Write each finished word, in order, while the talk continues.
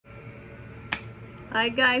Hi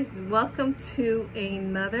guys, welcome to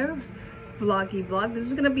another vloggy vlog. This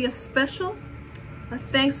is gonna be a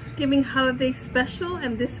Thanksgiving holiday special,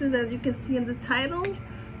 and this is, as you can see in the title,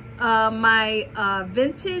 my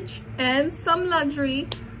vintage and some luxury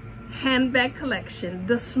handbag collection,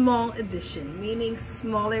 the small edition, meaning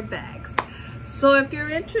smaller bags. So if you're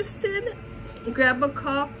interested, grab a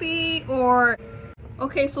coffee or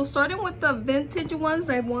okay, so starting with the vintage ones,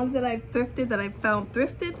 the ones that I thrifted, that I found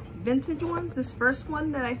thrifted, vintage ones. This first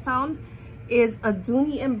one that I found is a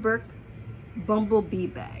Dooney and Burke bumblebee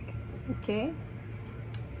bag. Okay,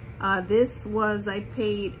 this was, I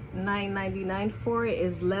paid $9.99 for it.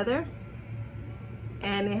 Is leather,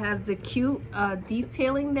 and it has the cute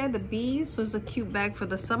detailing there, the bees. So it's a cute bag for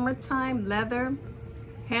the summertime. Leather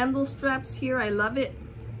handle straps here, I love it.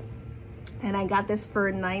 And I got this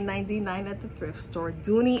for $9.99 at the thrift store.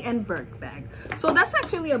 Dooney and Burke bag. So that's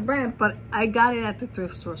actually a brand, but I got it at the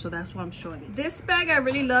thrift store, so that's why I'm showing it. This bag I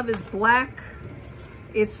really love is black.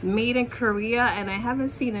 It's made in Korea, and I haven't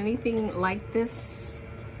seen anything like this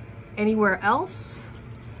anywhere else.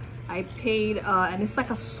 I paid, and it's like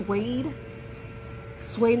a suede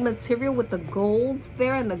material with the gold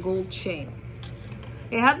there and the gold chain.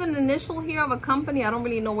 It has an initial here of a company. I don't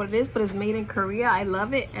really know what it is, but it's made in Korea. I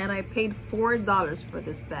love it, and I paid $4 for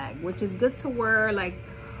this bag, which is good to wear like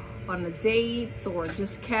on a date or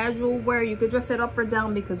just casual wear. You could dress it up or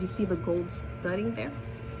down because you see the gold studding there.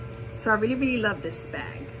 So I really love this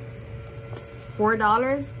bag. $4,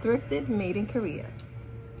 thrifted, made in Korea.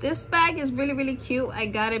 This bag is really cute. I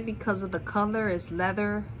got it because of the color. It's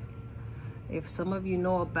leather. If some of you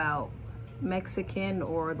know about Mexican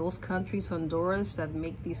or those countries, Honduras, that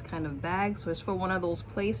make these kind of bags, so it's for one of those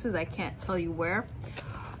places. I can't tell you where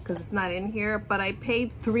because it's not in here, but I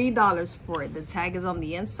paid $3 for it. The tag is on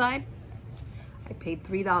the inside. I paid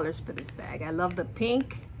 $3 for this bag. I love the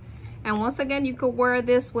pink, and once again, you could wear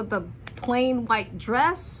this with a plain white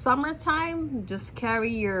dress, summertime. Just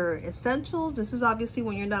carry your essentials. This is obviously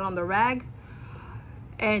when you're not on the rag,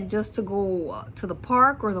 and just to go to the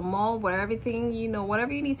park or the mall, whatever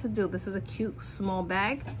you need to do. This is a cute small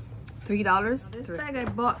bag. $3. This bag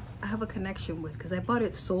I have a connection with because I bought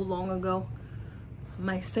it so long ago.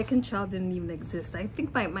 My second child didn't even exist. I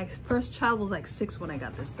think my first child was like 6 when I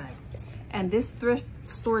got this bag. And this thrift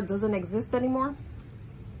store doesn't exist anymore.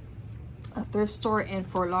 A thrift store in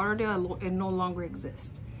Fort Lauderdale, it no longer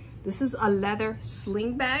exists. This is a leather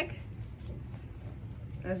sling bag.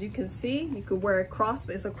 As you can see, you could wear it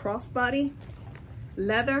it's a crossbody,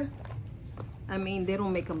 leather. I mean, they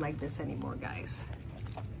don't make them like this anymore, guys.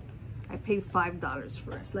 I paid $5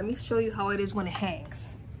 for this. Let me show you how it is when it hangs.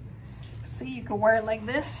 See, you can wear it like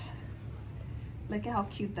this. Look at how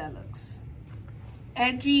cute that looks.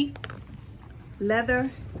 Edgy,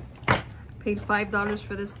 leather. Paid $5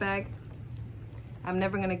 for this bag. I'm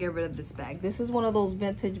never gonna get rid of this bag. This is one of those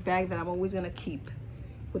vintage bags that I'm always gonna keep.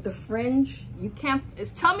 With the fringe, you can't,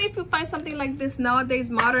 tell me if you find something like this nowadays,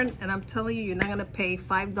 modern, and I'm telling you, you're not gonna pay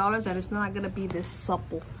 $5, and it's not gonna be this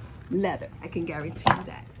supple leather. I can guarantee you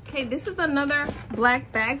that. Okay, this is another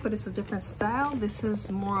black bag, but it's a different style. This is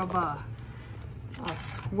more of a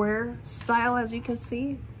square style, as you can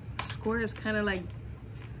see. Square is kind of like,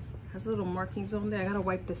 has little markings on there. I gotta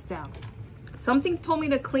wipe this down. Something told me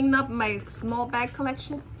to clean up my small bag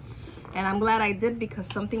collection, and I'm glad I did because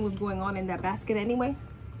something was going on in that basket anyway.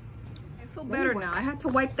 I feel better now. I had to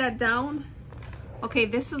wipe that down. Okay,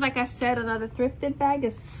 this is, like I said, another thrifted bag.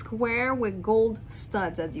 It's square with gold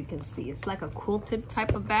studs, as you can see. It's like a quilted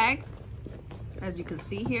type of bag, as you can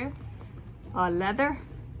see here. Leather.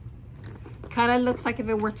 Kind of looks like if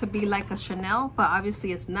it were to be like a Chanel, but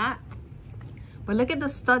obviously it's not. But look at the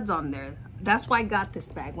studs on there. That's why I got this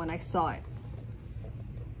bag when I saw it.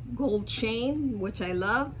 Gold chain, which I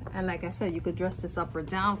love, and like I said, you could dress this up or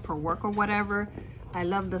down for work or whatever. I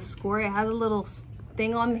love the square. It has a little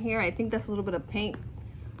thing on here. I think that's a little bit of paint,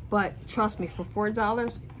 but trust me, for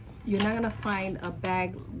 $4, you're not gonna find a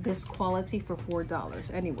bag this quality for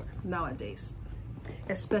 $4 anywhere nowadays,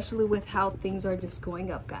 especially with how things are just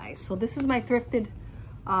going up, guys. So this is my thrifted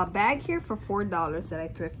bag here for $4 that I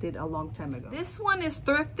thrifted a long time ago. This one is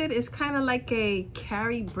thrifted. It's kind of like a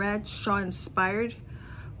Carrie Bradshaw inspired.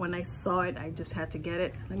 When I saw it, I just had to get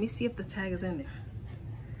it. Let me see if the tag is in there,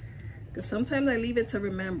 because sometimes I leave it to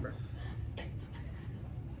remember.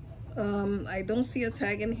 I don't see a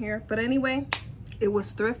tag in here, but anyway, it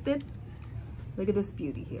was thrifted. Look at this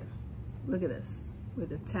beauty here. Look at this, with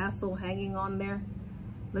the tassel hanging on there.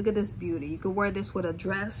 Look at this beauty. You could wear this with a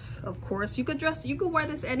dress, of course. You could wear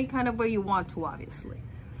this any kind of way you want to, obviously.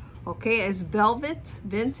 Okay, it's velvet,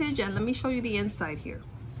 vintage, and let me show you the inside here.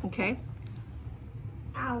 Okay.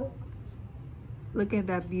 Ow. Look at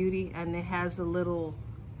that beauty. And it has a little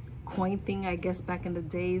coin thing, I guess back in the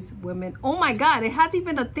days, women. Oh my God, it has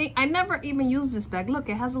even a thing. I never even used this bag. Look,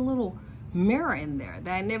 it has a little mirror in there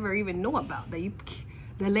that I never even knew about. The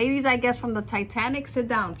ladies, I guess, from the Titanic, sit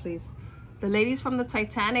down, please. The ladies from the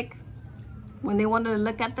Titanic, when they wanted to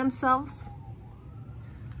look at themselves,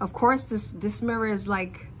 of course, this mirror is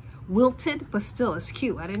like wilted, but still, it's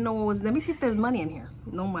cute. I didn't know what was. Let me see if there's money in here.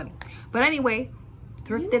 No money. But anyway,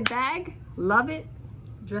 thrifted bag, love it.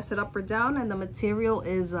 Dress it up or down, and the material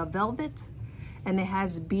is velvet, and it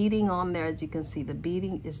has beading on there. As you can see, the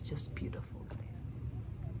beading is just beautiful, guys.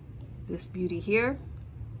 This beauty here,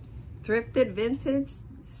 thrifted, vintage.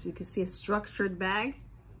 So you can see a structured bag.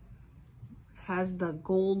 Has the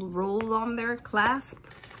gold rolls on there, clasp.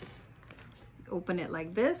 Open it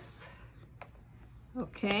like this.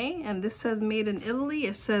 Okay, and this says made in Italy.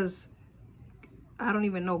 It says, I don't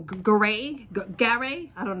even know, Gare,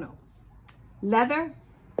 I don't know. Leather.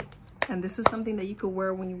 And this is something that you could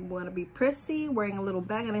wear when you want to be prissy, wearing a little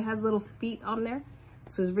bag, and it has little feet on there.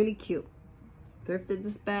 So it's really cute. Thrifted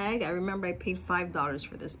this bag. I remember I paid $5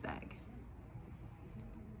 for this bag.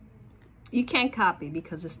 You can't copy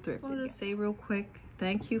because it's thrifted. I want to say real quick,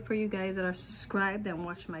 thank you for you guys that are subscribed and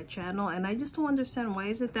watch my channel. And I just don't understand, why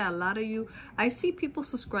is it that a lot of you, I see people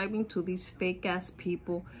subscribing to these fake ass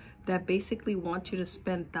people that basically want you to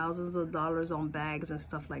spend thousands of dollars on bags and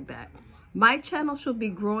stuff like that. My channel should be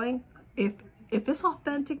growing. If it's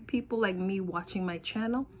authentic people like me watching my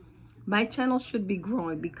channel should be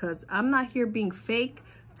growing, because I'm not here being fake,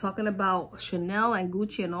 talking about Chanel and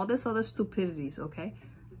Gucci and all this other stupidities, okay?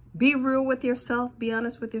 Be real with yourself, be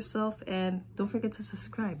honest with yourself, and don't forget to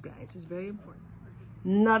subscribe, guys. It's very important.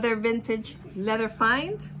 Another vintage leather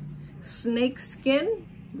find, snake skin.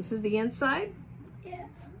 This is the inside. Yeah.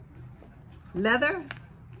 Leather.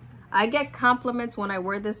 I get compliments when I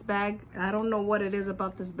wear this bag. I don't know what it is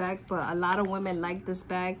about this bag, but a lot of women like this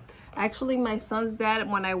bag. Actually, my son's dad,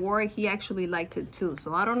 when I wore it, he actually liked it too.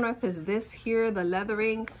 So I don't know if it's this here, the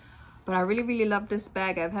leathering, but I really, really love this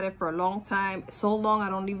bag. I've had it for a long time. So long, I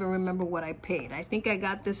don't even remember what I paid. I think I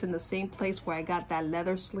got this in the same place where I got that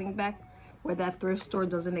leather sling bag, where that thrift store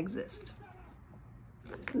doesn't exist.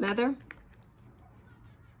 Leather.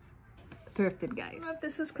 Thrifted, guys. I don't know if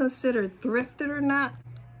this is considered thrifted or not.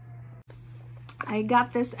 I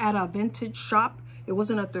got this at a vintage shop. It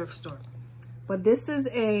wasn't a thrift store. But this is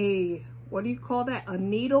a, what do you call that? A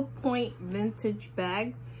needlepoint vintage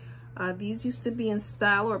bag. These used to be in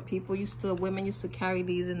style, or women used to carry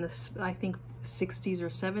these in the, I think, 60s or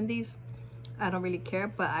 70s. I don't really care,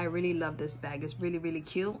 but I really love this bag. It's really, really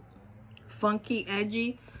cute. Funky,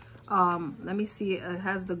 edgy. Let me see. It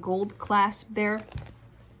has the gold clasp there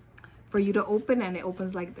for you to open, and it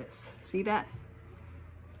opens like this. See that?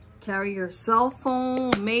 Carry your cell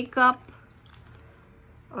phone, makeup,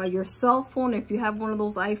 your cell phone. If you have one of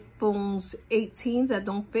those iPhones 18s that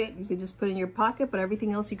don't fit, you can just put in your pocket, but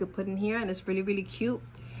everything else you could put in here, and it's really, really cute.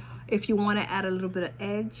 If you want to add a little bit of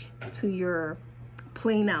edge to your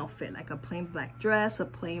plain outfit, like a plain black dress, a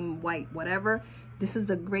plain white, whatever, this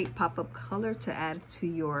is a great pop-up color to add to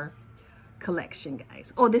your collection,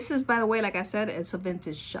 guys. Oh, this is, by the way, like I said, it's a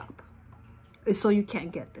vintage shop. So you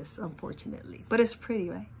can't get this, unfortunately, but it's pretty,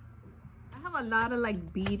 right? I have a lot of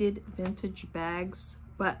like beaded vintage bags,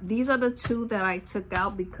 but these are the two that I took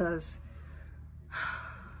out because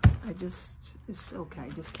it's okay, I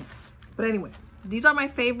just can't. But anyway, these are my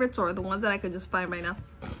favorites, or the ones that I could just find right now.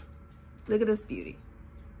 Look at this beauty.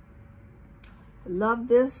 Love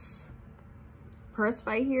this purse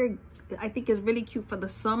right here. I think it's really cute for the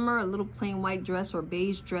summer. A little plain white dress or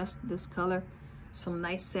beige dress, this color. Some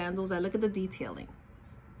nice sandals. I look at the detailing.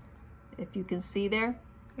 If you can see there,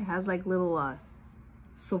 it has like little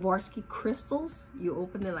Swarovski crystals. You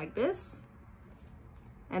open it like this.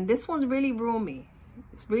 And this one's really roomy.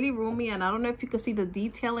 It's really roomy, and I don't know if you can see the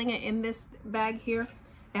detailing in this bag here.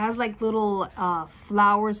 It has like little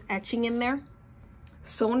flowers etching in there,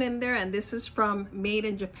 sewn in there, and this is from Made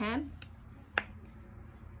in Japan.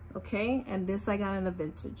 Okay, and this I got in a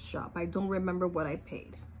vintage shop. I don't remember what I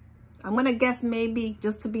paid. I'm gonna guess maybe,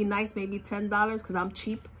 just to be nice, maybe $10 because I'm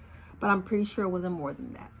cheap, but I'm pretty sure it wasn't more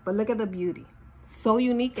than that. But look at the beauty. So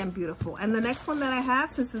unique and beautiful. And the next one that I have,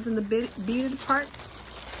 since it's in the beaded part,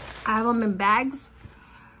 I have them in bags.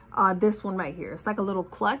 This one right here, it's like a little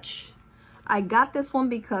clutch. I got this one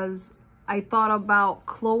because I thought about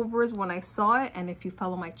clovers when I saw it, and if you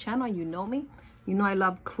follow my channel, you know me. You know I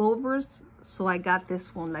love clovers, so I got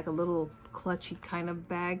this one, like a little clutchy kind of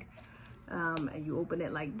bag. And you open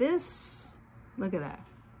it like this. Look at that.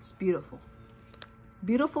 It's beautiful.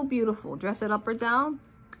 Beautiful, beautiful. Dress it up or down.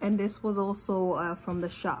 And this was also from the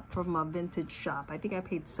shop, from a vintage shop. I think I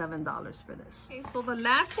paid $7 for this. Okay, so the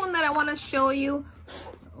last one that I want to show you,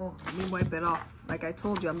 oh, let me wipe it off. Like I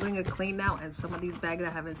told you, I'm doing a clean now, and some of these bags I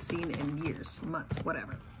haven't seen in years, months,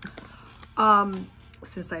 whatever.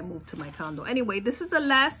 Since I moved to my condo. Anyway, this is the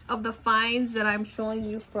last of the finds that I'm showing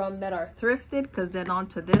you from that are thrifted, because then on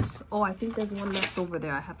to this. Oh, I think there's one left over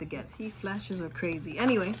there. I have to guess. Heat flashes are crazy.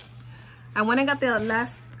 Anyway, I went and got the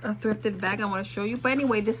last thrifted bag I want to show you. But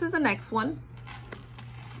anyway, this is the next one.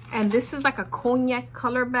 And this is like a cognac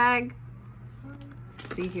color bag.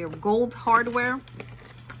 See here, gold hardware.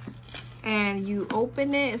 And you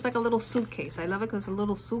open it, it's like a little suitcase. I love it because it's a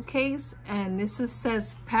little suitcase. And this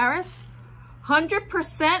says Paris.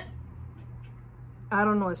 100%, I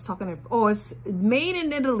don't know, it's talking, oh, it's made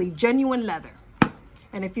in Italy, genuine leather.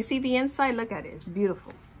 And if you see the inside, look at it, it's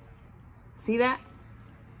beautiful. See that?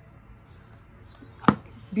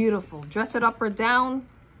 Beautiful. Dress it up or down.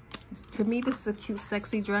 To me, this is a cute,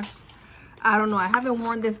 sexy dress. I don't know, I haven't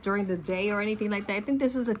worn this during the day or anything like that. I think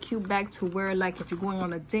this is a cute bag to wear, like if you're going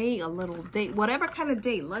on a date, a little date, whatever kind of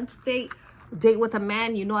date, lunch date, date with a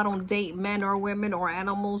man. You know, I don't date men or women or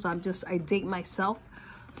animals. I date myself.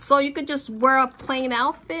 So you could just wear a plain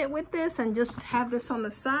outfit with this and just have this on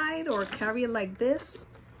the side, or carry it like this.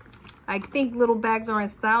 I think little bags are in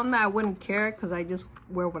style now. I wouldn't care because I just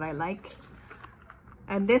wear what I like.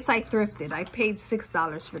 And this I thrifted. I paid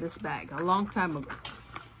 $6 for this bag a long time ago.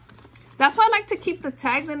 That's why I like to keep the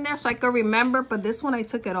tags in there so I can remember, but this one I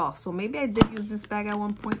took it off. So maybe I did use this bag at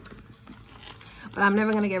one point. But I'm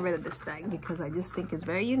never going to get rid of this bag because I just think it's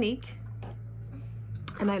very unique.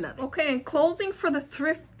 And I love it. Okay, and closing for the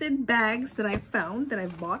thrifted bags that I found, that I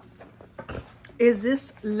bought, is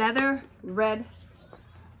this leather red.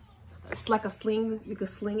 It's like a sling. You can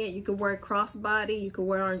sling it. You can wear it crossbody. You can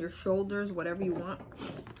wear it on your shoulders, whatever you want.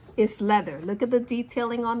 It's leather. Look at the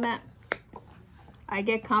detailing on that. I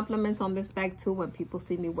get compliments on this bag too when people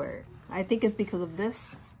see me wear it. I think it's because of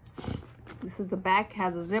this. This is the back.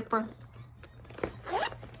 Has a zipper.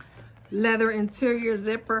 Leather interior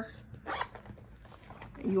zipper.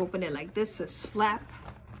 You open it like this, it's flap.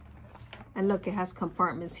 And look, it has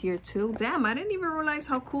compartments here too. Damn, I didn't even realize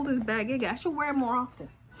how cool this bag is. I should wear it more often.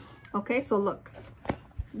 Okay, so look.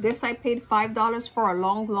 This I paid $5 for a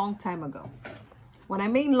long time ago. When I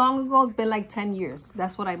mean long ago, it's been like 10 years.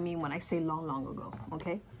 That's what I mean when I say long ago,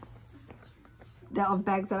 okay? That are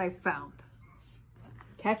bags that I found.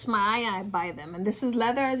 Catch my eye, I buy them. And this is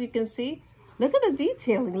leather, as you can see. Look at the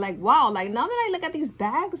detailing. Like, wow. Like, now that I look at these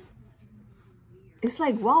bags, it's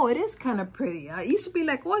like, wow, it is kind of pretty. I used to be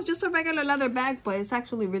like, oh, it's just a regular leather bag, but it's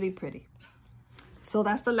actually really pretty. So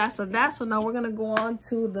that's the last of that. So now we're going to go on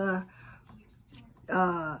to the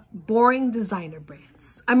boring designer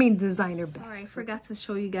brands. I mean, designer bags. All right, I forgot to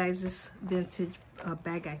show you guys this vintage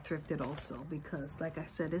bag I thrifted also, because like I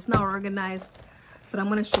said, it's not organized, but I'm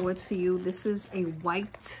going to show it to you. This is a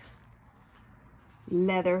white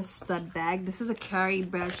leather stud bag. This is a Carrie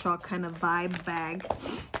Bradshaw kind of vibe bag.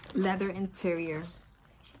 Leather interior.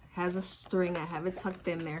 Has a string. I have it tucked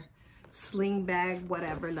in there. Sling bag,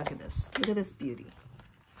 whatever. Look at this. Look at this beauty.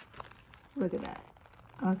 Look at that.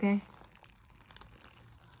 Okay.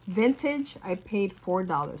 Vintage. I paid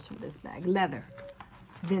 $4 for this bag. Leather.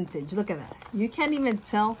 Vintage. Look at that. You can't even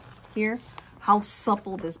tell here how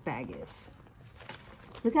supple this bag is.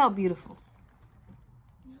 Look how beautiful.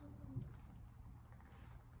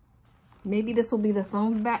 Maybe this will be the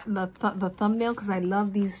thumbnail because I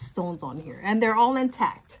love these stones on here. And they're all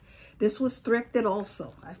intact. This was thrifted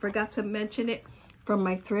also. I forgot to mention it from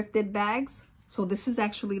my thrifted bags. So this is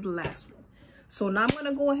actually the last one. So now I'm going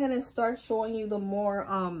to go ahead and start showing you the more,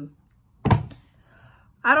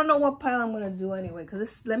 I don't know what pile I'm going to do anyway.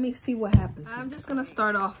 Because let me see what happens here. I'm just going to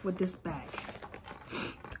start off with this bag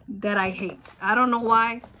that I hate. I don't know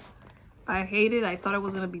why I hate it. I thought it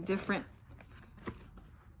was going to be different.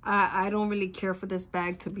 I don't really care for this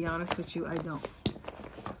bag, to be honest with you. I don't.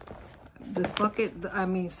 The bucket,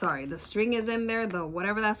 the string is in there, the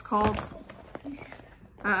whatever that's called.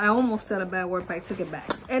 I almost said a bad word, but I took it back.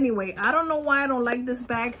 Anyway, I don't know why I don't like this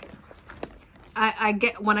bag.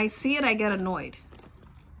 When I see it, I get annoyed.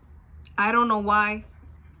 I don't know why.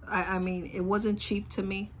 I mean, it wasn't cheap to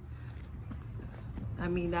me. I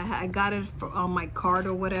mean, I got it on my card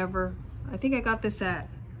or whatever. I think I got this at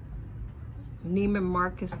Neiman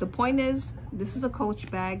Marcus. The point is, this is a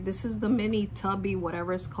Coach bag. This is the mini tubby,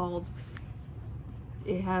 whatever it's called.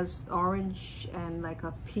 It has orange and like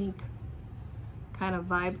a pink kind of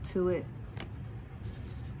vibe to it.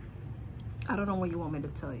 I don't know what you want me to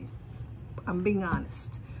tell you. I'm being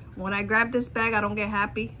honest. When I grab this bag, I don't get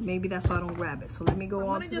happy. Maybe that's why I don't grab it. So let me go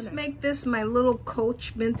on to just make this my little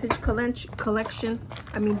Coach vintage collection.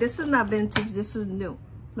 I mean, this is not vintage. This is new.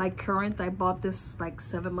 Like current. I bought this like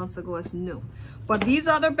 7 months ago. It's new. But these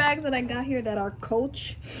other bags that I got here that are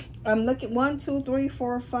Coach, I'm looking 1, 2, 3,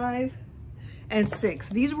 4, 5, and 6.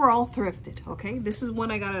 These were all thrifted. Okay. This is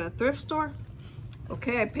one I got at a thrift store.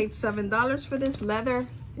 Okay. I paid $7 for this leather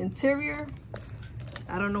interior.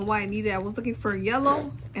 I don't know why I needed it. I was looking for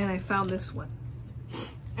yellow and I found this one.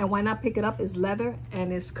 And why not pick it up? It's leather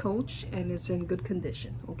and it's Coach and it's in good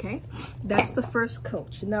condition. Okay, that's the first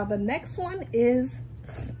Coach. Now the next one is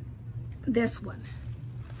this one.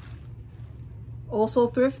 Also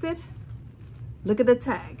thrifted. Look at the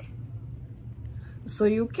tag. So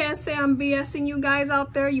you can't say I'm BSing you guys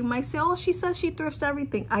out there. You might say, oh, she says she thrifts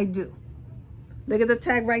everything. I do. Look at the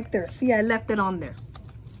tag right there. See, I left it on there.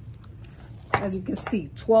 As you can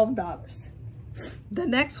see, $12. The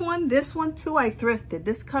next one, this one too, I thrifted.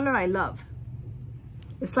 This color I love.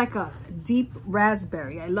 It's like a deep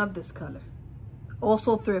raspberry. I love this color.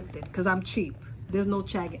 Also thrifted because I'm cheap. There's no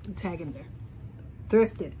tag in there.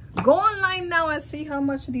 Thrifted. Go online now and see how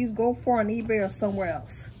much these go for on eBay or somewhere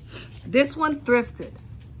else. This one thrifted.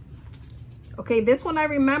 Okay, this one I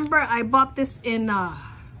remember I bought this in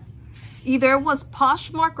either it was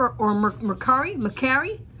Poshmark or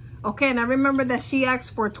Mercari. Okay, and I remember that she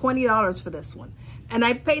asked for $20 for this one. And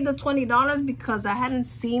I paid the $20 because I hadn't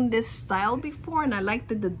seen this style before and I liked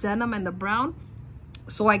the denim and the brown.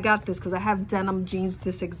 So I got this because I have denim jeans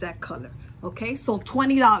this exact color. Okay, so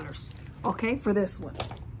 $20, okay, for this one.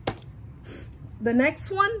 The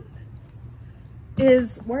next one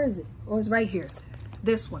is, where is it? Oh, it's right here.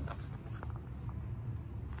 This one.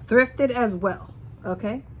 Thrifted as well,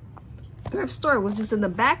 okay? Thrift store was just in the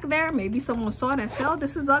back there. Maybe someone saw it and said, oh,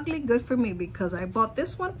 this is ugly. Good for me because I bought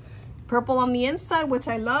this one. Purple on the inside, which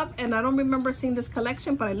I love. And I don't remember seeing this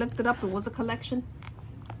collection, but I looked it up. It was a collection.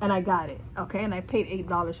 And I got it. Okay. And I paid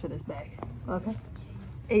 $8 for this bag. Okay.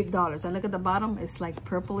 $8. And look at the bottom. It's like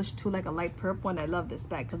purplish too, like a light purple. And I love this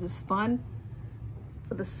bag because it's fun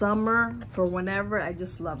for the summer, for whenever. I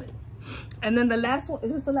just love it. And then the last one.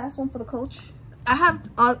 Is this the last one for the Coach? I have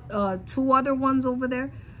 2 other ones over there.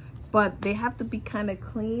 But they have to be kind of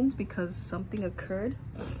cleaned because something occurred.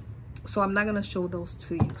 So I'm not going to show those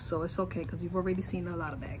to you. So it's okay because you've already seen a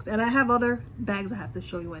lot of bags. And I have other bags I have to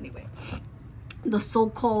show you anyway. The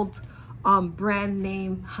so-called brand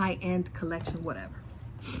name high-end collection, whatever.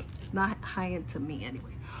 It's not high-end to me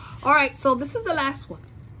anyway. All right, so this is the last one.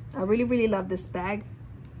 I really, really love this bag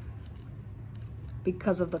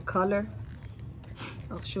because of the color.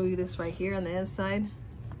 I'll show you this right here on the inside.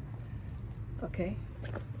 Okay.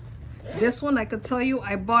 This one, I could tell you,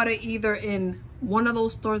 I bought it either in one of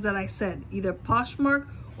those stores that I said, either Poshmark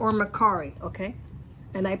or Mercari, okay?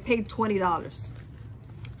 And I paid $20.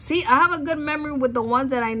 See, I have a good memory with the ones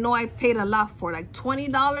that I know I paid a lot for. Like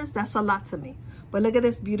 $20, that's a lot to me. But look at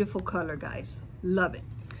this beautiful color, guys. Love it.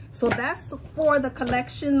 So that's for the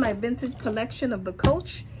collection, my vintage collection of the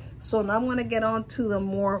Coach. So now I'm going to get on to the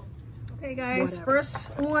more, okay, guys. Whatever.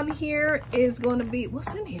 First one here is going to be,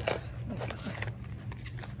 what's in here?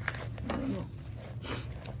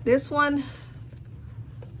 This one,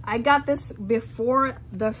 I got this before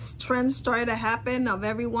the trend started to happen of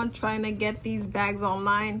everyone trying to get these bags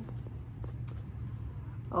online.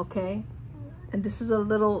 Okay. And this is a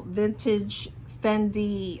little vintage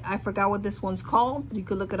Fendi. I forgot what this one's called. You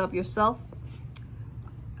could look it up yourself.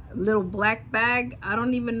 Little black bag. I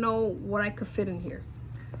don't even know what I could fit in here.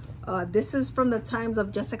 This is from the times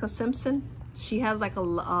of Jessica Simpson. She has like a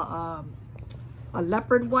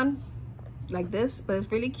leopard one. Like this, but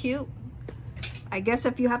it's really cute. I guess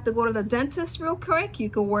if you have to go to the dentist real quick, you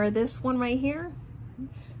could wear this one right here,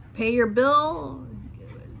 pay your bill,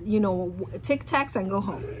 you know, Tic Tacs and go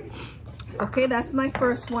home. Okay, that's my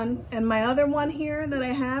first one. And my other one here that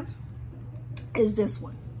I have is this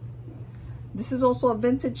one. This is also a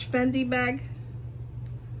vintage Fendi bag.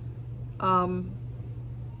 I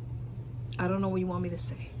don't know what you want me to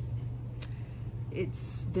say.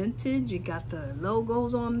 It's vintage. It got the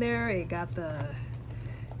logos on there. It got the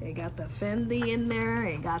Fendi in there.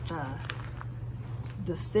 It got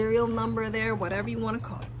the serial number there, whatever you want to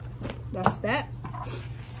call it. That's that.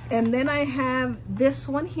 And then I have this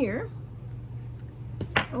one here.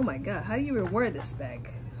 Oh my God, how do you even wear this bag?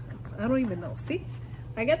 I don't even know. See,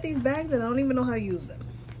 I got these bags and I don't even know how to use them.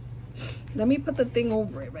 Let me put the thing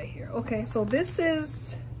over it right here. Okay, so this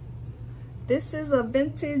is a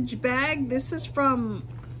vintage bag. This is from,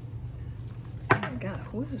 oh my God,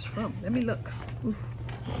 who is this from? Let me look. Oof.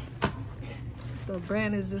 The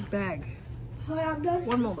brand is this bag. I'm done.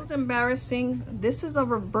 One moment. This was embarrassing. This is a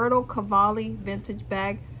Roberto Cavalli vintage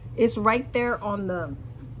bag. It's right there on the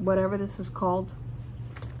whatever this is called.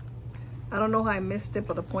 I don't know how I missed it,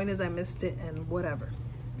 but the point is I missed it and whatever.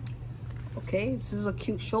 Okay, this is a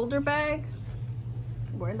cute shoulder bag.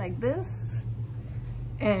 Wear it like this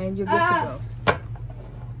and you're good to go.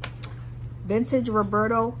 Vintage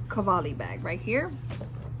Roberto Cavalli bag right here.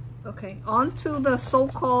 Okay, on to the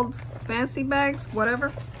so-called fancy bags,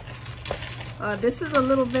 whatever. This is a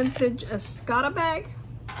little vintage Escada bag.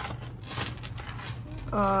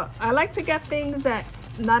 I like to get things that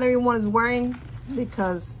not everyone is wearing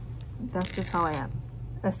because that's just how I am.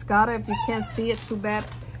 Escada, if you can't see it, too bad.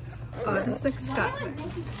 This is Escada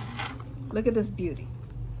bag. Look at this beauty.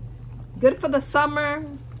 Good for the summer.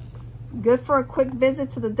 Good for a quick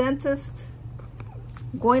visit to the dentist.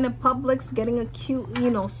 Going to Publix, getting a cute, you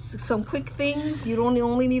know, some quick things. You don't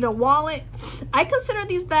only need a wallet. I consider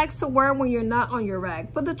these bags to wear when you're not on your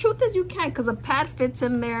rag. But the truth is you can't because a pad fits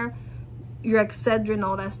in there. Your Excedrin,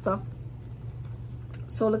 all that stuff.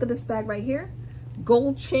 So look at this bag right here.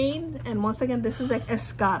 Gold chain. And once again, this is like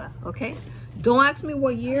Escada, okay? Don't ask me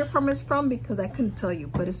what year it's from because I couldn't tell you.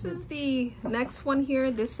 But this is the next one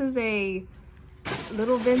here. This is a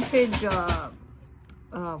little vintage,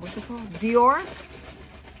 what's it called? Dior.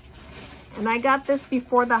 And I got this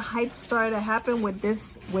before the hype started to happen with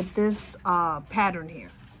this pattern here.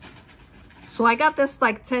 So I got this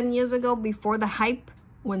like 10 years ago before the hype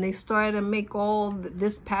when they started to make all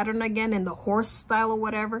this pattern again in the horse style or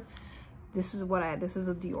whatever. This is the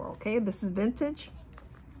Dior, okay? This is vintage.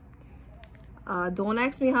 Don't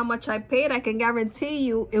ask me how much I paid. I can guarantee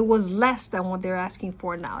you it was less than what they're asking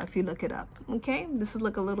for now if you look it up, okay? This is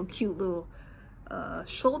like a little cute little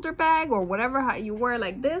shoulder bag or whatever, how you wear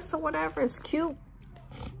like this or whatever. It's cute.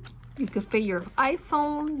 You could fit your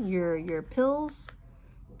iPhone, your pills,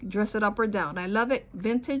 dress it up or down. I love it.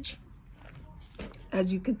 Vintage,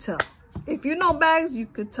 as you can tell. If you know bags, you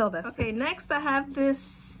could tell that's okay. Vintage. Next I have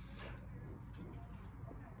this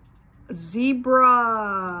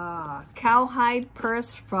zebra cowhide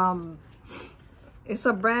purse from, it's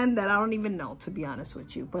a brand that I don't even know, to be honest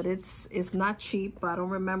with you, but it's not cheap. I don't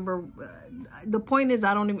remember. The point is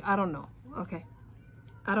I don't know. Okay,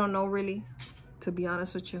 I don't know really, to be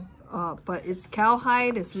honest with you. But it's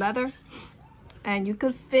cowhide, it's leather, and you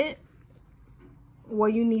could fit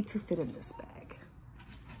what you need to fit in this bag.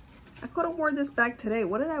 I could have worn this bag today.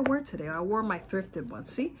 What did I wear today? I wore my thrifted one.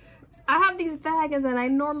 See, I have these bags and I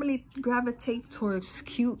normally gravitate towards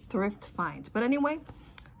cute thrift finds. But anyway,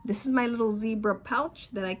 this is my little zebra pouch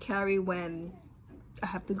that I carry when I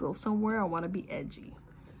have to go somewhere. I want to be edgy.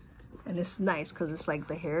 And it's nice because it's like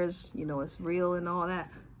the hairs, you know, it's real and all that.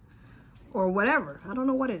 Or whatever. I don't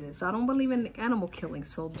know what it is. I don't believe in animal killing,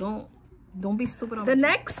 so don't be stupid on me. The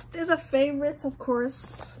next is a favorite, of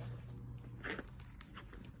course.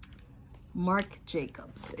 Marc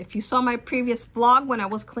Jacobs. If you saw my previous vlog when I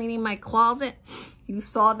was cleaning my closet, you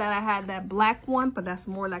saw that I had that black one, but that's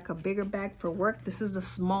more like a bigger bag for work. This is the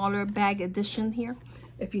smaller bag edition here.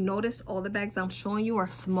 If you notice, all the bags I'm showing you are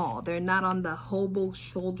small. They're not on the hobo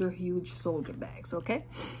shoulder, huge shoulder bags, okay?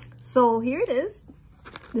 So here it is.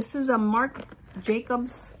 This is a Marc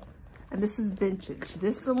Jacobs, and this is vintage.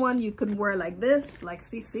 This is the one you could wear like this, like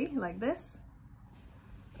see, like this,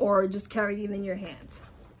 or just carry it in your hand.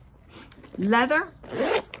 Leather.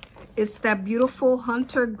 It's that beautiful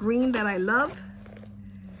hunter green that I love.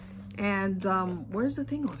 And where's the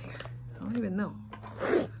thing on here? I don't even know.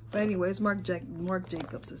 But anyways, Marc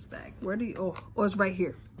Jacobs' bag. Where do you, oh, it's right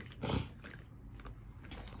here.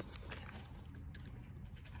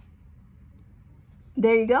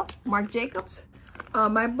 There you go, Marc Jacobs.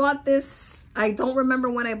 I bought this, I don't remember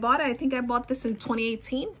when I bought it. I think I bought this in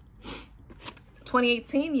 2018.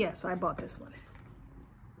 2018, yes, I bought this one.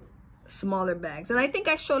 Smaller bags. And I think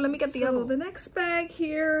I showed, let me get the other. The next bag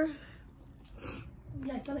here.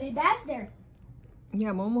 You got so many bags there. Yeah,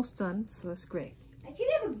 I'm almost done, so that's great. I can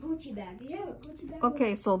have a Gucci bag. Do you have a Gucci bag?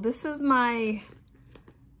 Okay, so this is my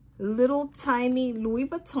little tiny Louis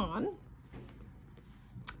Vuitton.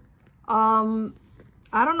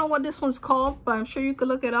 I don't know what this one's called, but I'm sure you could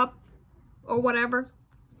look it up or whatever.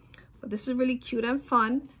 But this is really cute and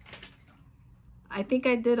fun. I think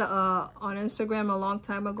I did on Instagram a long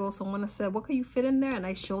time ago. Someone said, what can you fit in there? And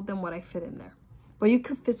I showed them what I fit in there. But you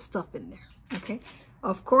could fit stuff in there, okay?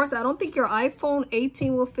 Of course, I don't think your iPhone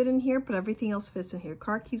 18 will fit in here, but everything else fits in here.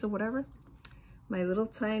 Car keys or whatever. My little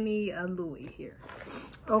tiny Louis here.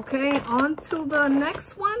 Okay, on to the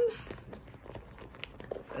next one.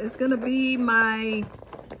 It's gonna be my,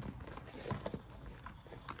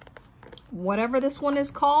 whatever this one is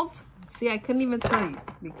called. See, I couldn't even tell you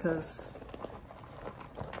because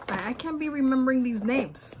I can't be remembering these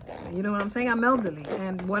names. You know what I'm saying? I'm elderly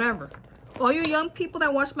and whatever. All you young people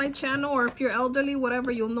that watch my channel, or if you're elderly, whatever,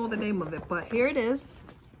 you'll know the name of it. But here it is.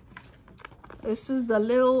 This is the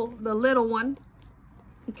little one.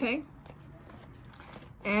 Okay.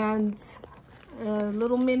 And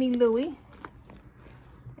little mini Louis.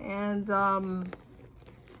 And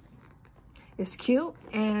it's cute.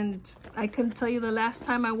 And I couldn't tell you the last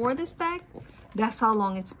time I wore this bag. That's how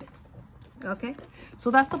long it's been. Okay, so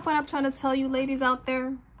that's the point I'm trying to tell you ladies out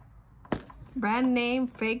there. Brand name,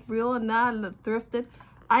 fake, real, and not thrifted.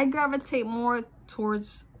 I gravitate more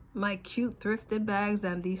towards my cute thrifted bags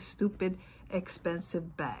than these stupid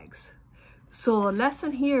expensive bags. So the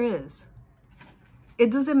lesson here is, it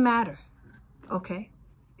doesn't matter, okay?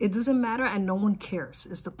 It doesn't matter, and no one cares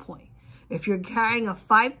is the point. If you're carrying a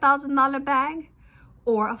 $5,000 bag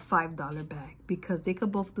or a $5 bag, because they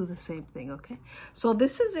could both do the same thing. Okay, so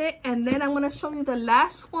this is it, and then I'm going to show you the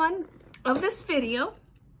last one of this video.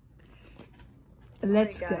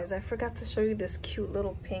 Let's go. Guys, I forgot to show you this cute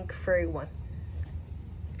little pink furry one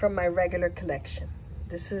from my regular collection.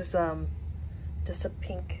 This is just a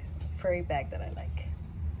pink furry bag that I like.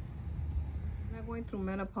 I'm not going through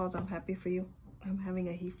menopause. I'm happy for you. I'm having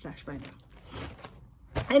a heat flash right now.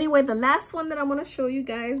 Anyway, the last one that I want to show you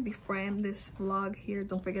guys before I end this vlog here,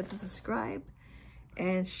 don't forget to subscribe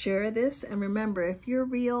and share this. And remember, if you're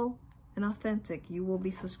real and authentic, you will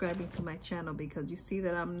be subscribing to my channel, because you see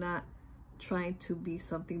that I'm not trying to be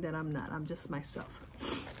something that I'm not. I'm just myself.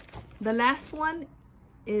 The last one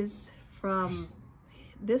is from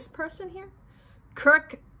this person here,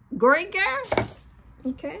 Kirk Goriger.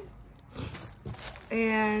 Okay.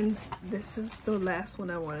 And this is the last one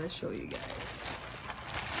I wanted to show you guys.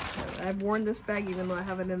 I've worn this bag even though I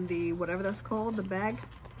have it in the, whatever that's called, the bag,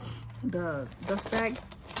 the dust bag.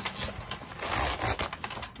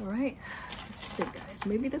 All right, this is it, guys.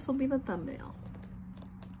 Maybe this will be the thumbnail.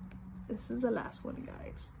 This is the last one,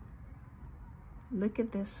 guys. Look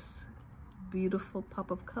at this beautiful pop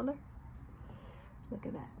of color. Look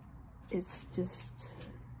at that. It's just,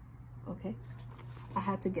 okay. I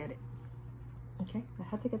had to get it. Okay, I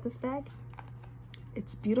had to get this bag.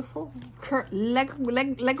 It's beautiful. Kurt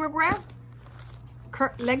Legragram.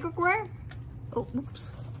 Kurt Legragram. Oh,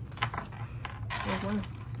 oops.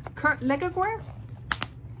 Kurt Legragram.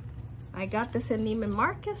 I got this in Neiman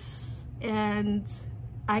Marcus, and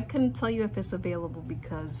I couldn't tell you if it's available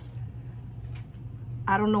because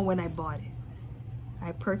I don't know when I bought it.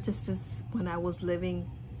 I purchased this when I was living.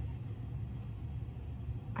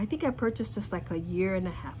 I think I purchased this like a year and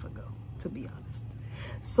a half ago, to be honest.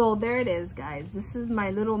 So there it is, guys. This is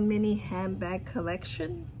my little mini handbag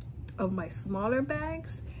collection of my smaller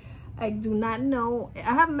bags. I do not know.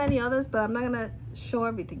 I have many others, but I'm not going to show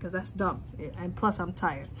everything because that's dumb. And plus, I'm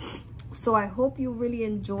tired. So I hope you really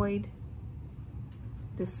enjoyed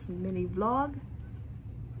this mini vlog.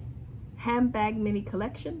 Handbag mini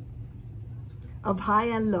collection of high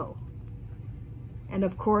and low. And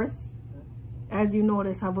of course, as you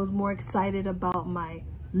notice, I was more excited about my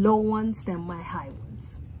low ones than my high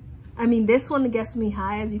ones. I mean, this one gets me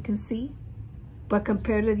high, as you can see, but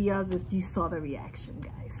compared to the others, you saw the reaction,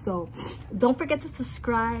 guys. So don't forget to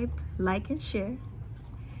subscribe, like, and share.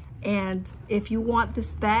 And if you want this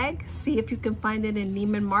bag, see if you can find it in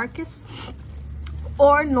Neiman Marcus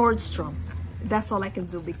or Nordstrom. That's all I can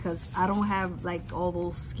do because I don't have like all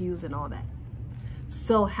those SKUs and all that.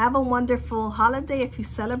 So have a wonderful holiday if you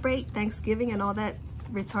celebrate Thanksgiving and all that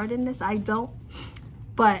retardedness. I don't.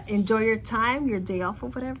 But enjoy your time, your day off or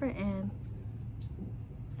whatever, and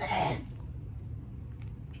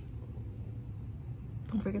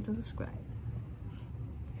don't forget to subscribe.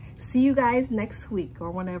 See you guys next week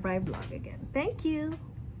or whenever I vlog again. Thank you.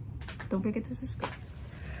 Don't forget to subscribe.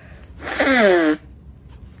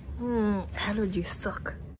 Allergies suck.